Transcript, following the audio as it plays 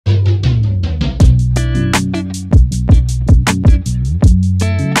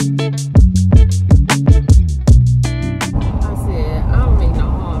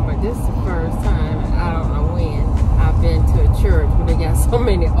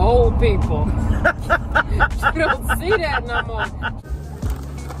old people. You don't see that no more.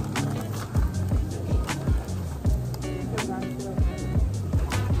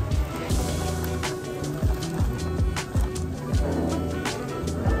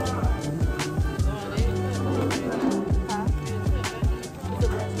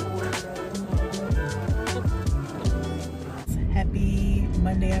 Happy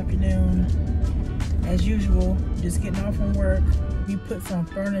Monday afternoon. As usual, just getting off from work. We put some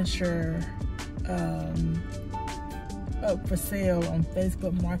furniture up for sale on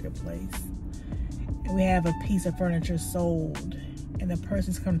Facebook Marketplace. And we have a piece of furniture sold. And the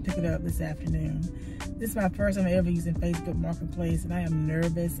person's coming to pick it up this afternoon. This is my first time ever using Facebook Marketplace, and I am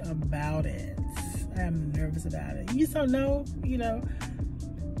nervous about it. You just don't know, you know.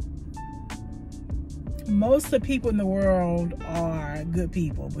 Most of the people in the world are good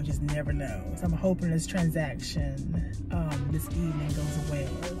people, but just never know. So I'm hoping this transaction this evening goes well.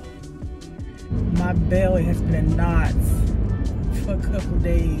 My belly has been in knots for a couple of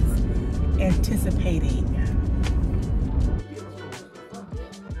days, anticipating.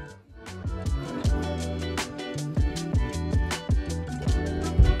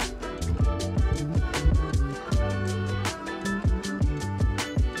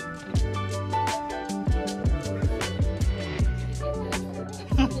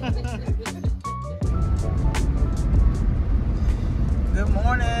 Good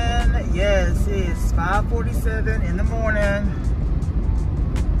morning. Yes, it's 5:47 in the morning.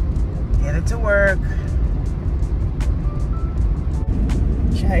 Headed to work.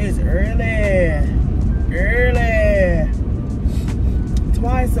 Child, it's early.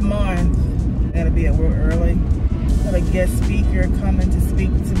 Twice a month. Gotta be at work early. Got a guest speaker coming to speak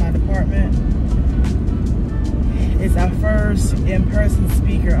to my department. It's our first in-person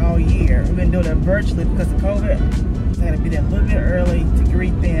speaker all year. We've been doing it virtually because of COVID. I gotta be there a little bit early to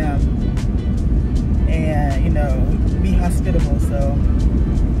greet them and, you know, be hospitable. So,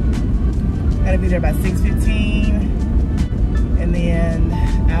 gotta be there by 6:15, and then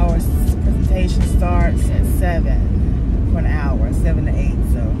our presentation starts at 7 for an hour, 7 to 8.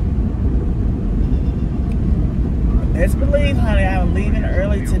 So, best believe, honey, I'm leaving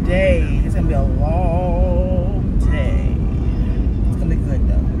early today. It's gonna be a long day. It's gonna be good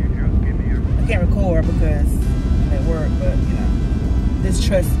though. I can't record because at work, but you know, just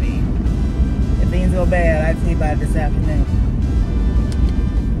trust me. If things go bad, I'll tell you about it this afternoon.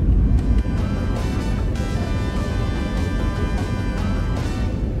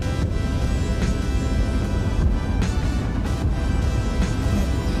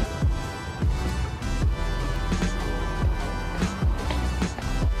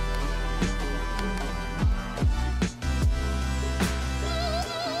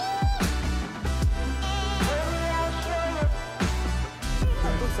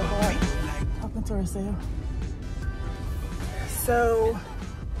 Talking to herself. So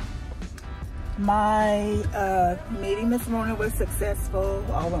my meeting this morning was successful.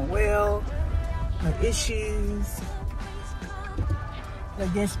 All went well. No issues. The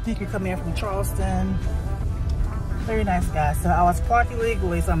guest speaker coming in from Charleston. Very nice guy. So I was parked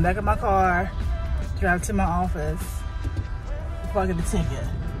illegally, so I'm back in my car, drive to my office before I get the ticket.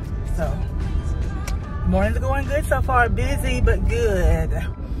 So morning's going good so far. Busy but good.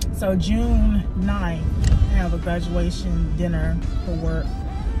 So June 9th, I have a graduation dinner for work,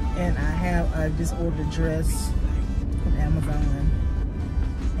 and I just ordered a dress from Amazon,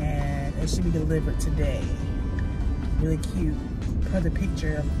 and it should be delivered today. Really cute. For the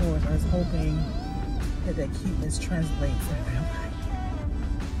picture, of course, I was hoping that cuteness translates.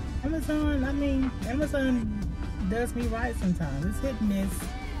 Amazon does me right sometimes. It's hit and miss,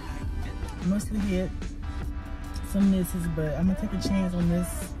 mostly hit, some misses, but I'm gonna take a chance on this.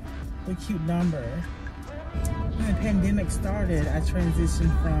 The cute number. When the pandemic started, I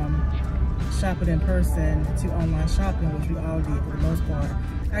transitioned from shopping in person to online shopping, which we all did for the most part.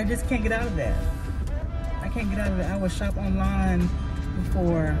 I just can't get out of that. I would shop online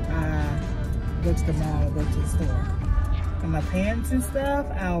before I go to the mall or go to the store. For my pants and stuff,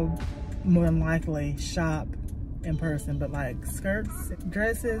 I'll more than likely shop in person, but like skirts,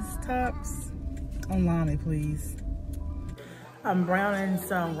 dresses, tops, online, please. I'm browning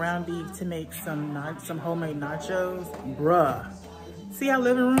some ground beef to make some homemade nachos. Bruh. See our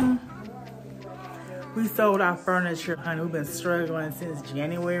living room? We sold our furniture, honey. We've been struggling since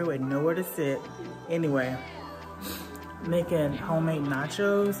January with nowhere to sit. Anyway, making homemade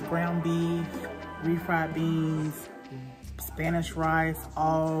nachos, ground beef, refried beans, Spanish rice,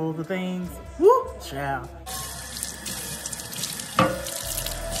 all the things. Woo! Ciao.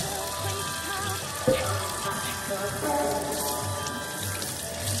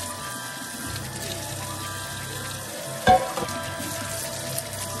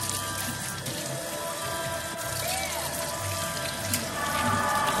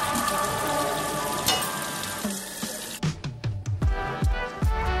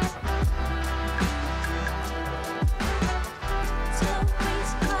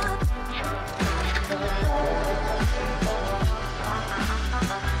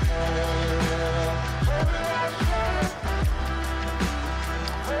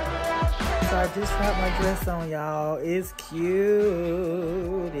 I just tried my dress on, y'all. It's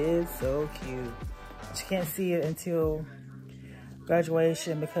cute. It's so cute. But you can't see it until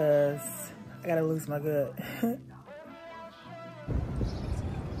graduation because I gotta lose my gut.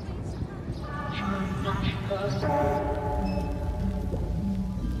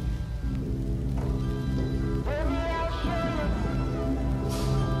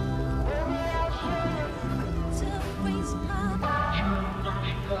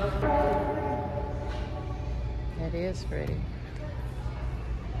 That is pretty.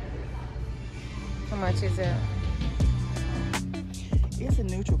 How much is that? It's a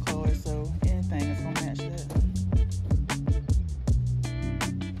neutral color, so anything is gonna match that.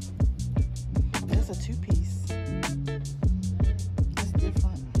 That's a two-piece. It's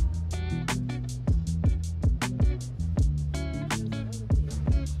different.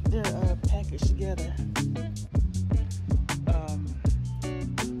 They're packaged together.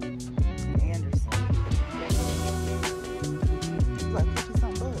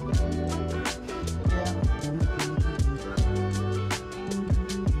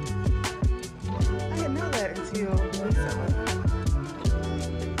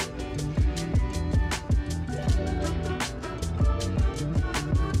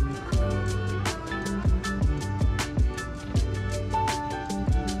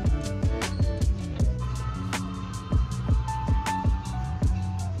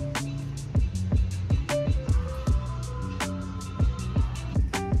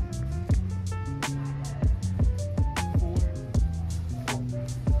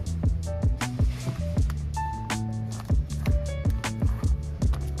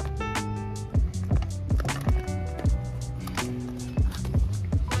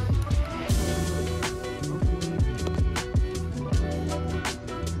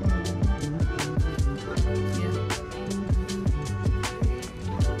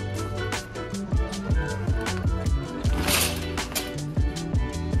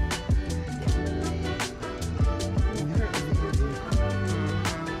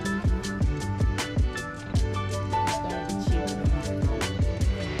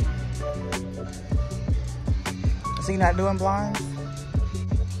 So you're not doing blinds?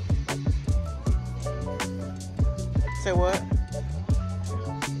 Say what?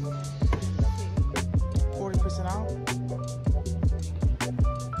 40% off?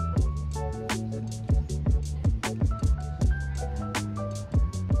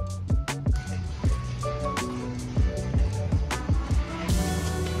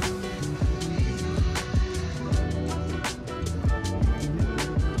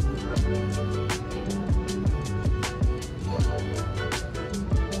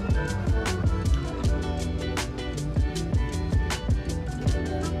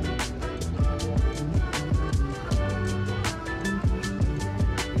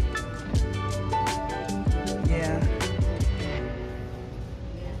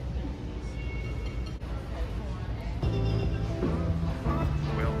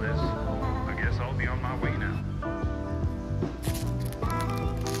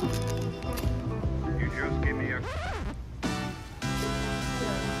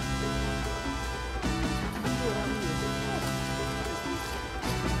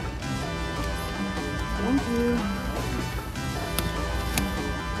 Thank you.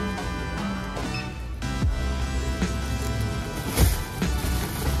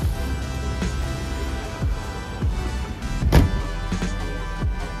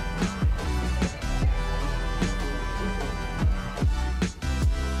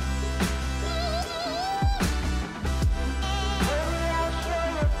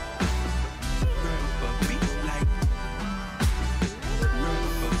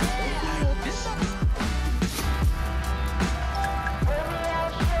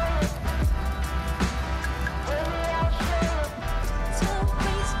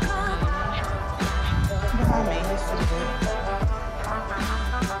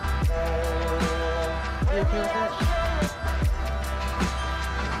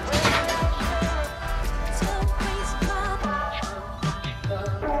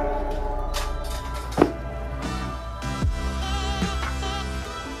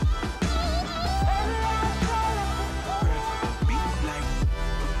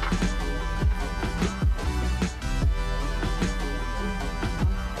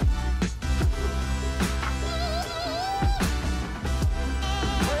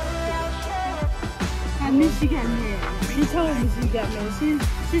 I knew she got married. She told me she got married.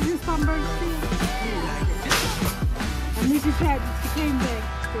 She's in Sunburn Street. I knew she came back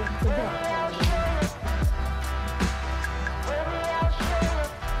to the